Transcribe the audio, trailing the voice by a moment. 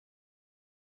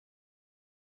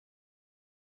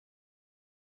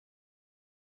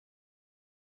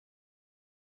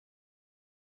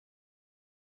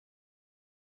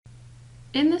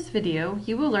In this video,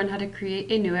 you will learn how to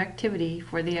create a new activity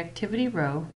for the activity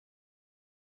row.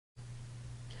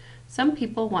 Some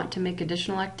people want to make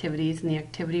additional activities in the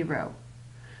activity row.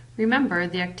 Remember,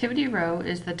 the activity row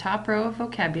is the top row of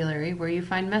vocabulary where you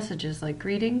find messages like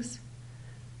greetings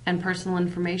and personal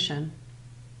information.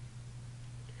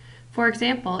 For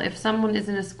example, if someone is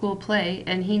in a school play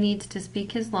and he needs to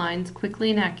speak his lines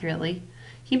quickly and accurately,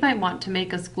 he might want to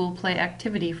make a school play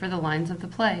activity for the lines of the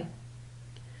play.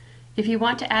 If you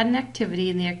want to add an activity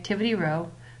in the activity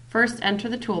row, first enter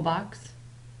the toolbox,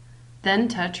 then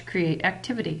touch Create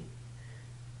Activity.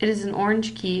 It is an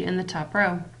orange key in the top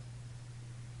row.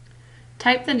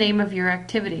 Type the name of your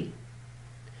activity.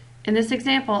 In this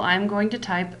example, I'm going to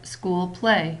type School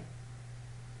Play.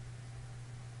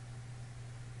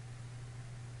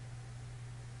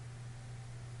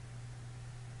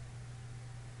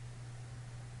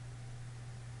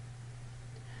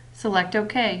 Select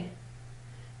OK.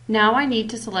 Now I need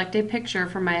to select a picture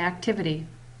for my activity.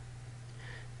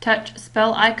 Touch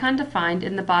Spell icon to find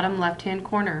in the bottom left-hand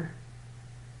corner.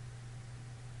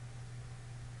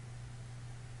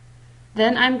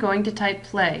 Then I'm going to type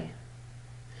play.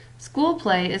 School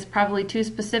play is probably too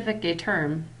specific a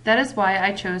term. That is why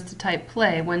I chose to type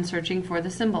play when searching for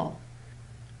the symbol.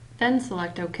 Then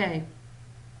select OK.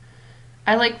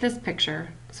 I like this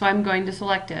picture, so I'm going to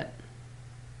select it.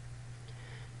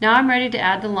 Now I'm ready to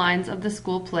add the lines of the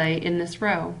school play in this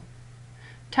row.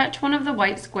 Touch one of the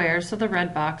white squares so the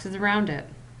red box is around it.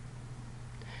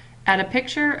 Add a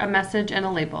picture, a message, and a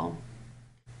label.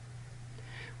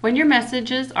 When your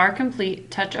messages are complete,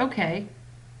 touch OK.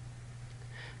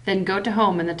 Then go to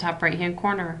Home in the top right-hand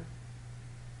corner.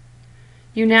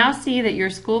 You now see that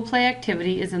your school play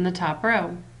activity is in the top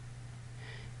row.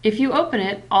 If you open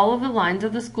it, all of the lines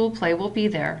of the school play will be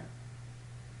there.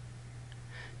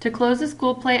 To close the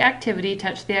school play activity,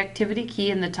 touch the activity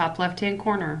key in the top left-hand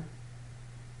corner.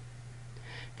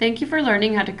 Thank you for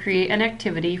learning how to create an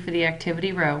activity for the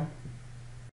activity row.